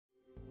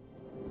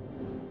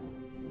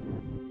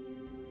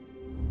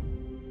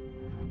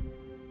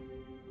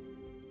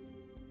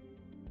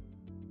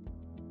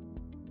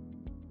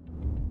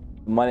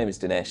My name is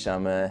Dinesh.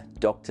 I'm a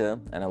doctor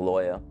and a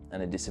lawyer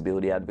and a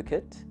disability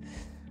advocate.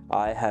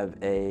 I have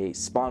a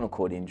spinal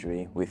cord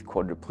injury with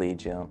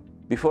quadriplegia.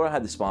 Before I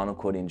had the spinal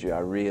cord injury, I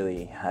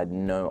really had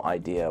no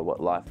idea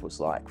what life was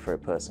like for a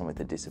person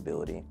with a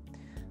disability.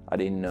 I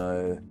didn't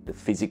know the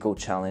physical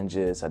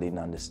challenges, I didn't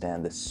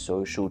understand the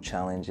social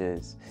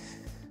challenges,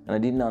 and I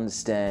didn't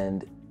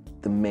understand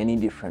the many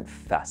different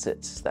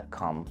facets that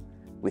come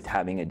with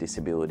having a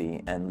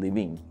disability and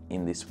living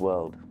in this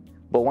world.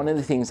 But one of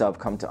the things I've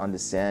come to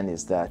understand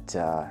is that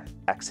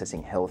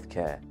accessing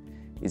healthcare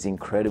is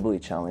incredibly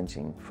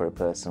challenging for a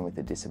person with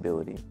a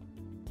disability.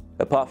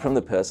 Apart from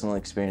the personal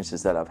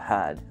experiences that I've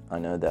had, I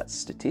know that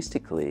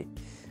statistically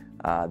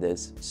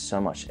there's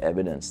so much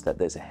evidence that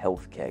there's a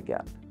healthcare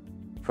gap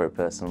for a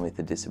person with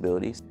a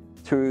disability.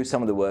 Through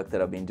some of the work that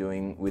I've been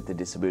doing with the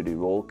Disability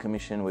Royal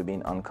Commission, we've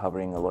been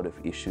uncovering a lot of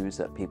issues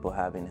that people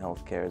have in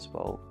healthcare as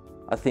well.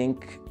 I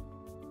think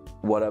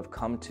what I've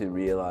come to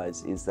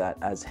realize is that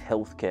as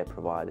healthcare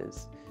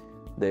providers,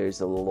 there's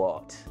a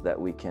lot that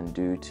we can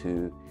do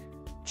to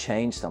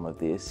change some of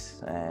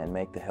this and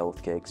make the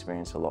healthcare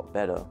experience a lot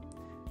better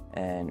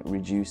and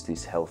reduce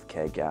this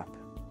healthcare gap.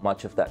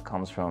 Much of that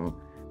comes from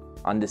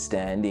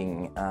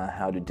understanding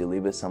how to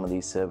deliver some of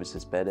these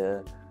services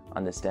better,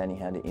 understanding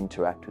how to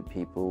interact with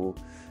people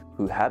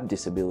who have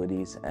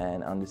disabilities,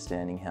 and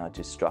understanding how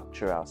to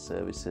structure our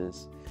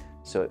services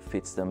so it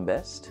fits them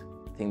best.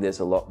 I think there's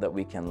a lot that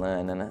we can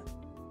learn, and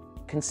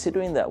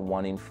considering that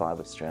 1 in 5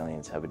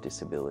 Australians have a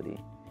disability,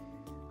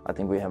 I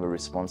think we have a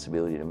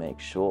responsibility to make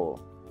sure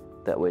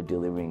that we're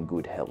delivering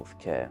good health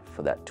care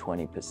for that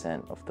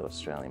 20% of the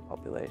Australian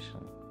population.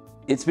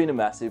 It's been a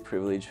massive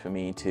privilege for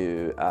me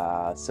to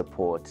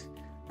support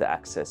the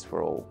Access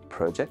for All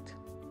project,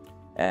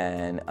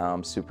 and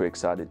I'm super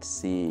excited to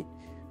see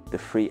the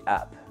free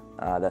app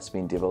that's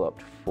been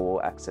developed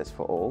for Access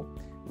for All,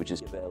 which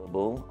is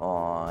available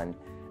on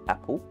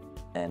Apple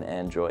and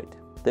Android.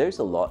 There's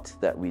a lot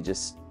that we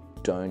just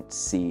don't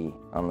see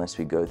unless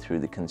we go through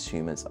the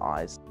consumer's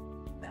eyes.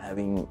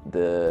 Having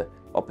the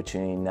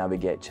opportunity to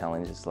navigate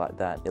challenges like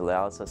that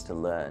allows us to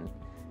learn,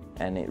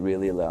 and it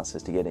really allows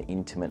us to get an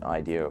intimate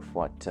idea of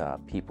what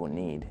people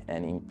need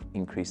and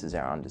increases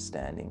our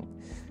understanding.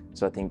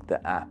 So I think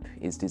the app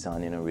is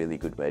designed in a really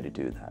good way to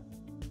do that.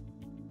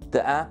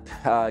 The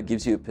app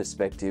gives you a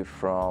perspective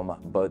from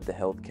both the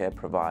healthcare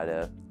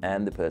provider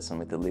and the person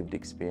with the lived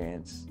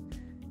experience.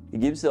 It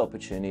gives the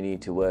opportunity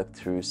to work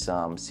through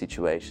some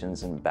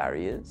situations and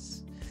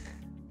barriers.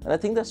 And I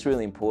think that's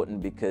really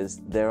important because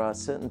there are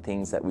certain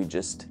things that we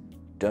just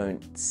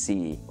don't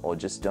see or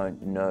just don't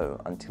know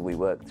until we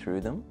work through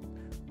them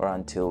or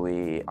until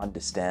we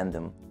understand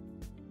them.